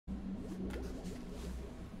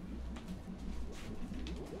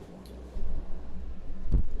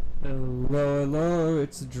Hello, hello,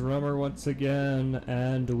 it's Drummer once again,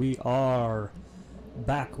 and we are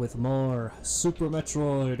back with more Super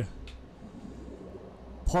Metroid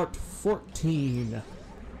Part 14.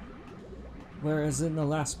 Whereas in the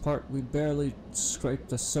last part we barely scraped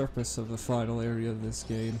the surface of the final area of this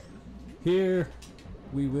game. Here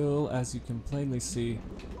we will, as you can plainly see,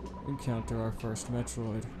 encounter our first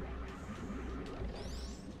Metroid.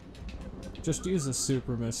 Just use a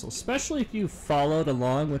super missile, especially if you followed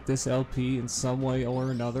along with this LP in some way or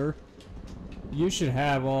another. You should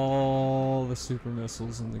have all the super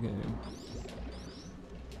missiles in the game.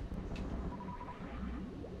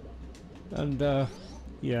 And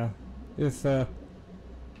yeah, if the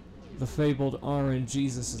fabled Orange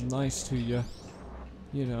Jesus is nice to you,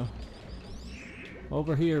 you know.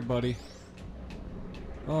 Over here, buddy.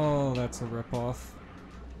 Oh, that's a ripoff.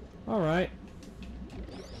 Alright.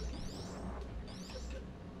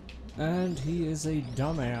 And he is a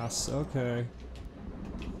dumbass. Okay.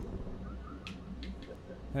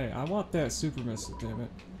 Hey, I want that super missile, damn it.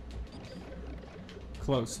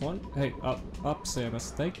 Close one. Hey, up,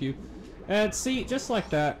 Samus. Thank you. And see, just like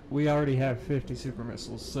that, we already have 50 super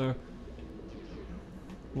missiles. So,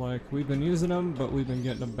 like, we've been using them, but we've been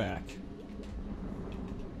getting them back.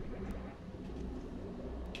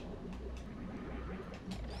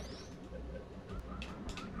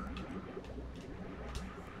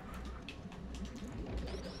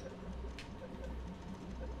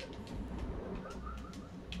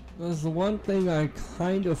 That's the one thing I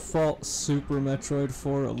kind of fault Super Metroid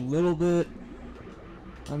for a little bit.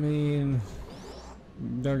 I mean,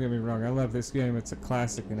 don't get me wrong, I love this game, it's a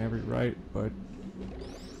classic in every right, but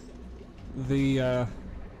the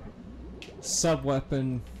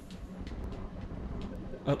sub-weapon...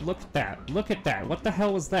 look at that, what the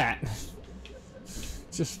hell was that?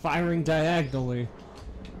 Just firing diagonally.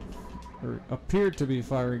 Or appeared to be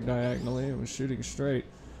firing diagonally, it was shooting straight.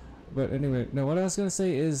 But anyway, no, what I was gonna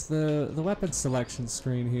say is the weapon selection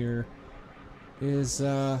screen here is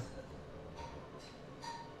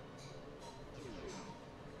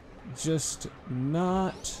just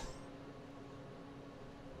not...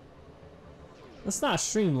 It's not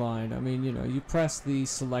streamlined. I mean, you know, you press the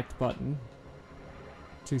select button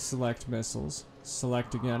to select missiles,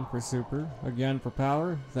 select again for super, again for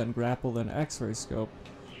power, then grapple, then X-ray scope.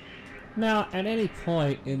 Now, at any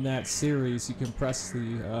point in that series, you can press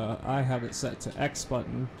the, I have it set to X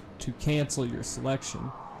button to cancel your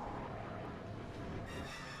selection.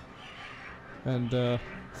 And,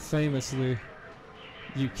 famously,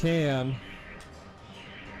 you can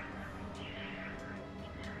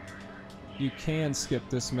skip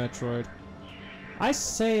this Metroid. I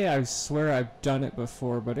swear I've done it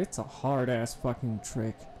before, but it's a hard-ass fucking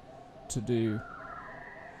trick to do.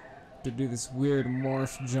 To do this weird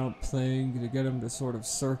morph jump thing to get him to sort of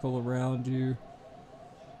circle around you,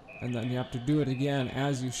 and then you have to do it again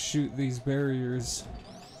as you shoot these barriers.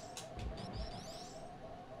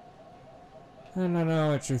 And I know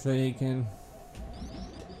what you're thinking.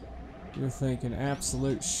 You're thinking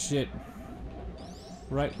absolute shit.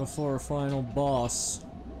 Right before a final boss,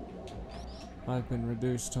 I've been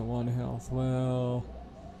reduced to 1 health. Well,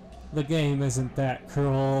 the game isn't that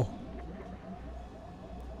cruel.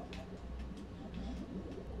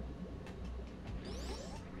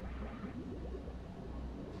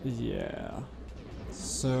 Yeah,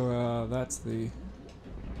 so that's the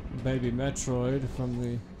baby Metroid from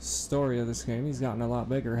the story of this game. He's gotten a lot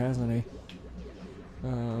bigger, hasn't he?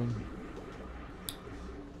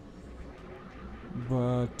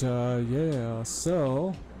 Yeah,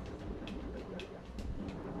 so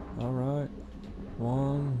alright,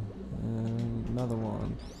 one and another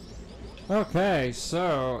one. Okay,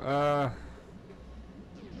 so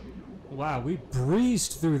wow, we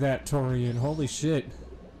breezed through that Torian, holy shit.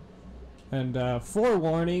 And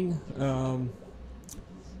forewarning,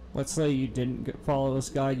 let's say you didn't follow this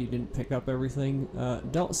guide, you didn't pick up everything,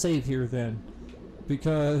 don't save here then.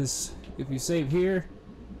 Because if you save here,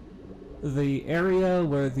 the area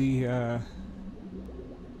where the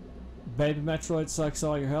baby Metroid sucks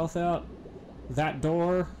all your health out, that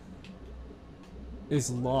door is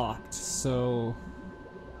locked, so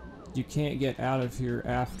you can't get out of here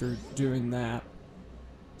after doing that.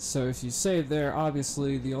 So if you save there,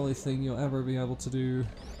 obviously the only thing you'll ever be able to do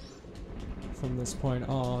from this point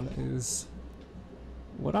on is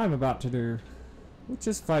what I'm about to do, which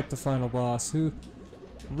is fight the final boss, who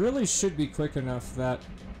really should be quick enough that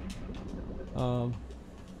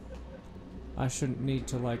I shouldn't need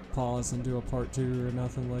to like pause and do a part 2 or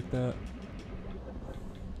nothing like that.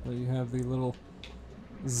 But you have the little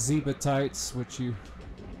Zebatites, which you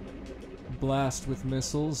blast with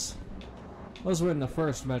missiles. Those were in the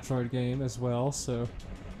first Metroid game as well, so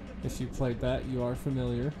if you played that, you are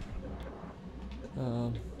familiar.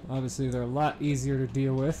 Obviously, they're a lot easier to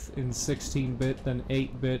deal with in 16-bit than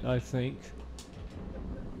 8-bit, I think.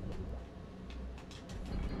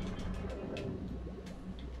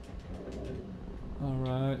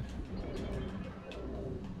 Alright.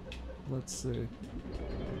 Let's see.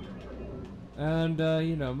 And,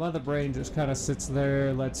 you know, Mother Brain just kind of sits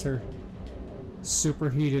there, lets her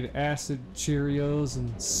superheated acid Cheerios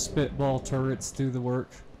and spitball turrets do the work.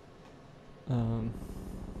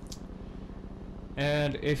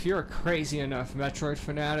 And if you're a crazy enough Metroid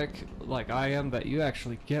fanatic like I am that you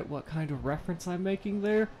actually get what kind of reference I'm making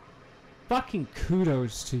there, fucking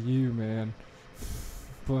kudos to you, man.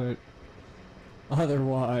 But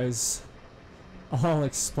otherwise, I'll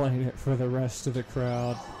explain it for the rest of the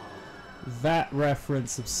crowd. That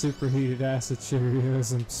reference of superheated acid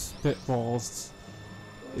Cheerios and spitballs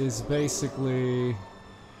is basically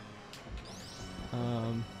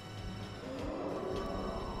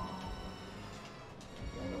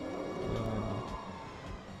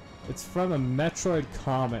it's from a Metroid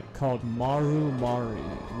comic called Maru Mari,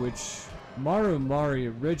 which Maru Mari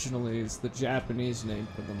originally is the Japanese name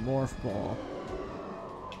for the Morph Ball.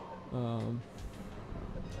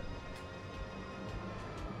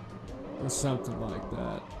 Or something like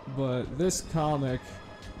that. But this comic,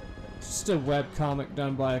 just a web comic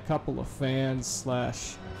done by a couple of fans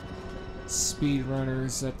slash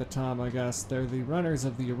speedrunners at the time, I guess. They're the runners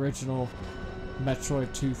of the original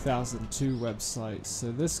Metroid 2002 website.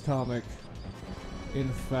 So this comic, in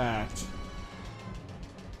fact,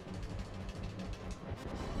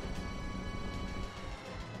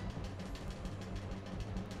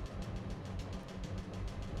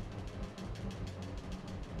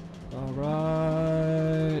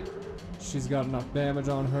 alright, she's got enough damage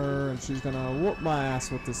on her and she's gonna whoop my ass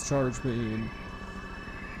with this charge beam.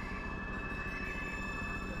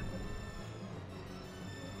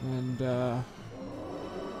 And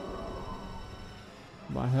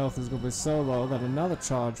my health is gonna be so low that another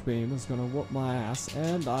charge beam is gonna whoop my ass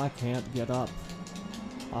and I can't get up.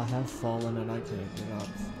 I have fallen and I can't get up.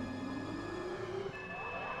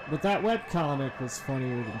 But that webcomic was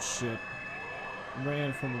funnier than shit.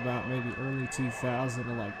 Ran from about maybe early 2000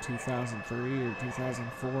 to like 2003 or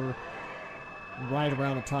 2004. Right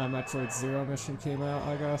around the time Metroid Zero Mission came out,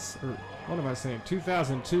 I guess. Or, what am I saying?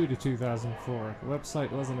 2002 to 2004. The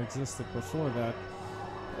website wasn't existed before that.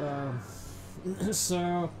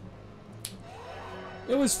 So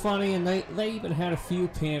it was funny, and they even had a few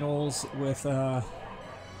panels with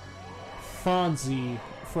Fonzie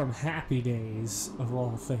from Happy Days, of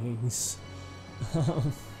all things.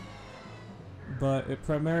 But it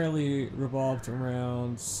primarily revolved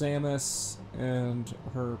around Samus and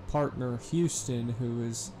her partner Houston, who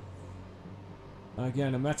is,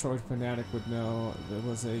 again, a Metroid fanatic would know, there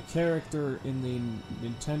was a character in the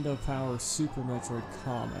Nintendo Power Super Metroid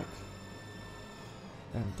comic.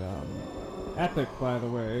 And, epic, by the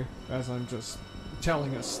way, as I'm just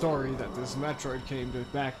telling a story that this Metroid came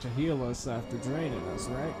back to heal us after draining us,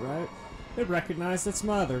 right? It recognized its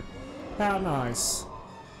mother. How nice.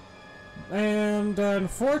 And,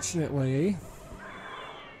 unfortunately,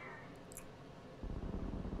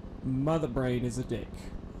 Mother Brain is a dick.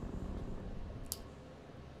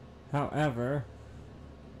 However,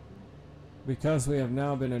 because we have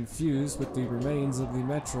now been infused with the remains of the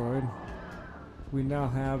Metroid, we now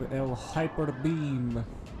have El Hyper Beam.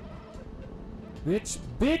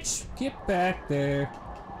 Bitch, get back there.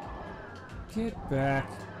 Get back.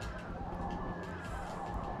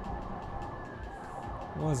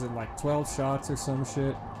 What was it, like 12 shots or some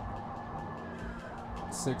shit?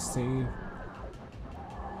 16.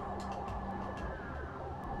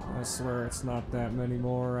 I swear it's not that many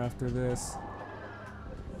more after this.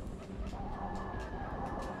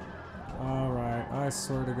 Alright, I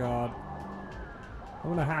swear to God. I'm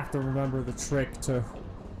gonna have to remember the trick to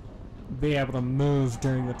be able to move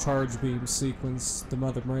during the charge beam sequence, the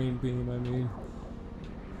Mother Brain beam, I mean.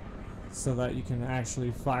 So that you can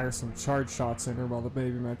actually fire some charge shots in her while the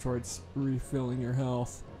baby Metroid's refilling your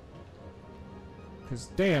health. Because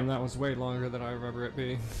damn, that was way longer than I remember it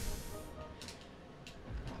being.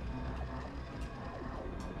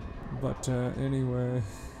 But anyway.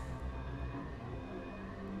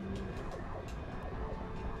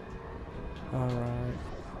 Alright.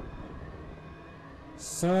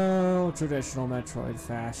 So, traditional Metroid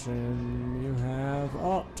fashion, you have...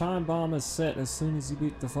 Oh, time bomb is set as soon as you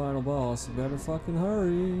beat the final boss. You better fucking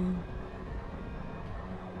hurry.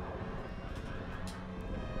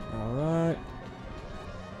 Alright.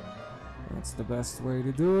 That's the best way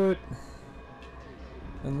to do it.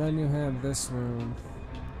 And then you have this room.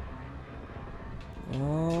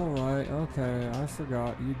 Alright, okay, I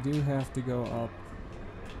forgot. You do have to go up.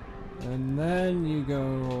 And then you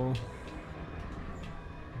go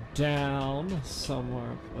down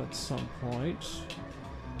somewhere at some point.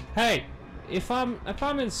 Hey! If I'm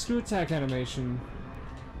in screw attack animation,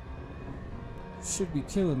 should be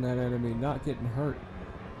killing that enemy, not getting hurt.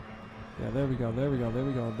 Yeah, there we go, there we go, there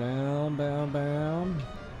we go. Down, down, down.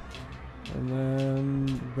 And then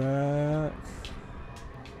back.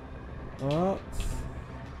 Up.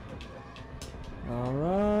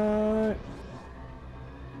 Alright.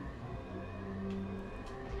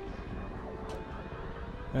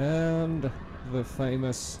 And the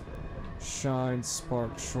famous Shine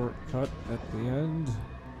Spark shortcut at the end.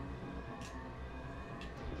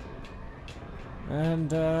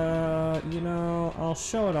 And, you know, I'll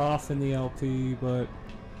show it off in the LP, but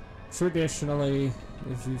traditionally,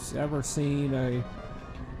 if you've ever seen a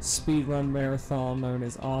speedrun marathon known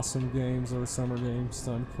as Awesome Games or Summer Games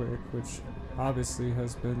Done Quick, which obviously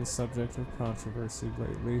has been the subject of controversy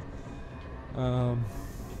lately,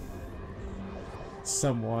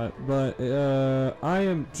 somewhat, but I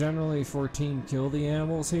am generally for Team Kill the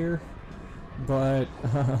Animals here, but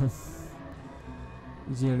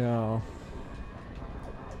you know,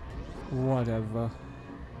 whatever.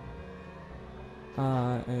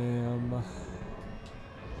 I am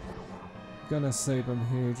gonna save them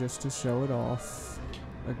here just to show it off.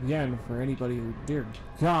 Again, for anybody who, dear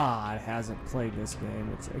God, hasn't played this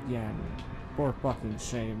game, which, again, poor fucking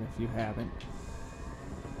shame if you haven't.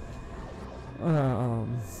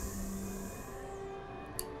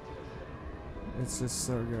 It's just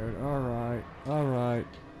so good. Alright, alright.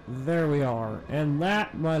 There we are. And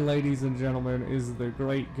that, my ladies and gentlemen, is the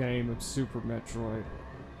great game of Super Metroid.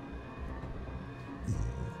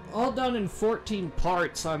 All done in 14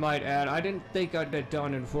 parts, I might add. I didn't think I'd get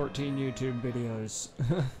done in 14 YouTube videos.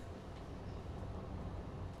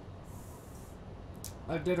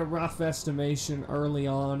 I did a rough estimation early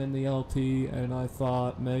on in the LP, and I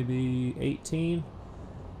thought maybe 18.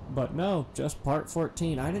 But no, just part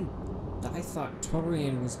 14. I thought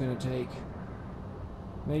Torian was gonna take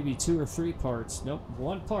maybe 2 or 3 parts. Nope,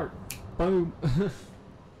 1 part. Boom.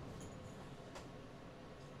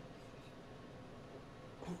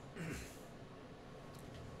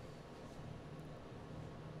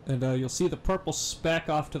 And you'll see the purple speck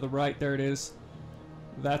off to the right. There it is.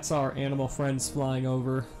 That's our animal friends flying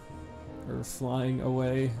over, or flying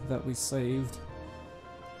away, that we saved.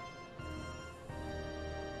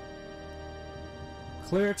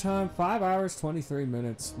 Clear time, 5 hours, 23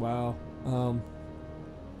 minutes. Wow.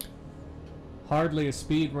 Hardly a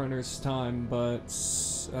speedrunner's time, but...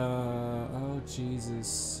 oh,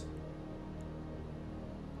 Jesus.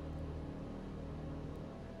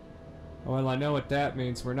 Well, I know what that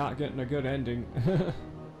means. We're not getting a good ending.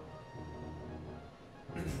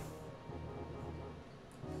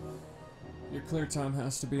 Your clear time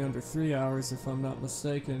has to be under 3 hours, if I'm not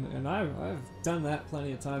mistaken. And I've done that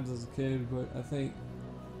plenty of times as a kid, but I think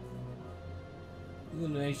the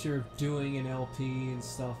nature of doing an LP and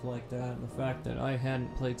stuff like that, and the fact that I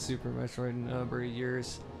hadn't played Super Metroid in a number of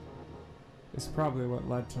years, is probably what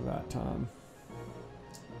led to that time.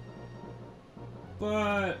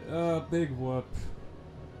 But, big whoop.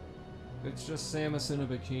 It's just Samus in a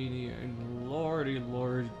bikini, and lordy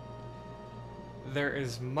lord, there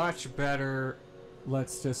is much better,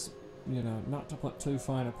 let's just, you know, not to put too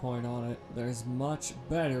fine a point on it, there's much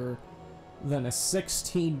better than a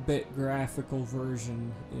 16-bit graphical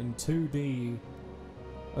version in 2D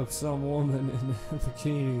of some woman in a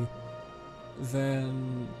bikini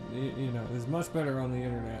than, you know, is much better on the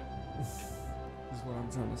internet, is what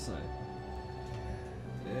I'm trying to say.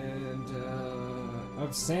 And,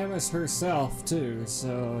 of Samus herself, too,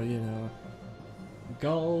 so, you know,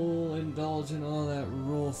 go indulge in all that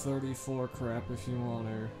Rule 34 crap if you want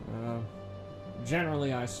to.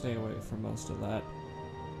 Generally, I stay away from most of that.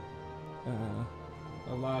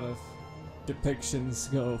 A lot of depictions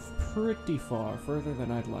go pretty far, further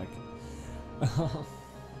than I'd like.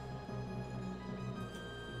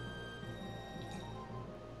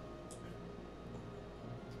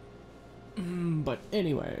 But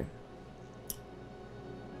anyway.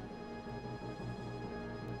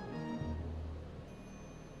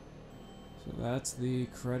 So that's the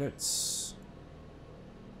credits.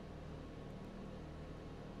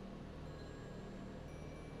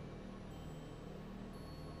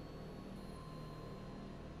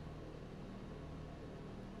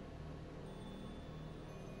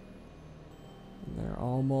 And they're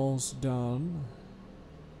almost done.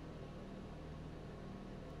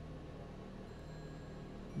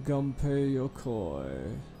 Gunpei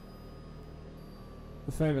Yokoi.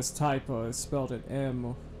 The famous typo is spelled an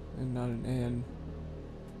M and not an N.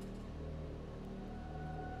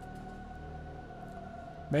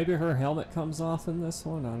 Maybe her helmet comes off in this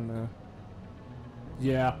one? I don't know.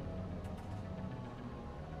 Yeah.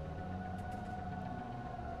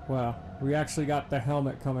 Wow, we actually got the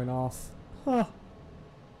helmet coming off. Huh.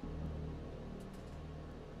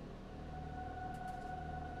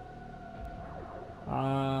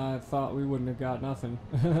 I thought we wouldn't have got nothing.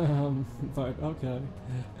 But okay.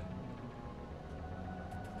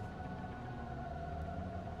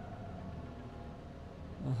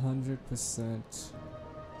 100%.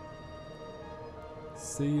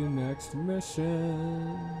 See you next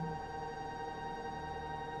mission.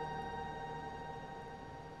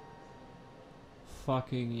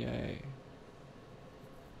 Fucking yay.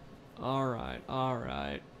 Alright,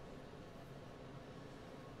 alright.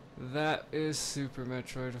 That is Super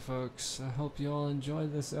Metroid, folks. I hope you all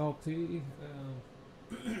enjoyed this LP.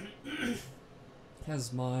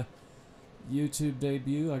 As my YouTube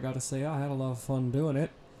debut, I gotta say I had a lot of fun doing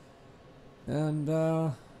it.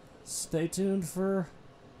 And stay tuned for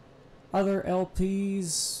other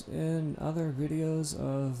LPs and other videos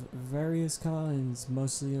of various kinds,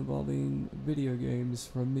 mostly involving video games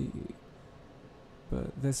from me.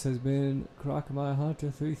 But this has been Crocodile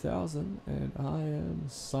Hunter 3000, and I am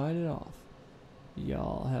signing off.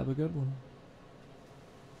 Y'all have a good one.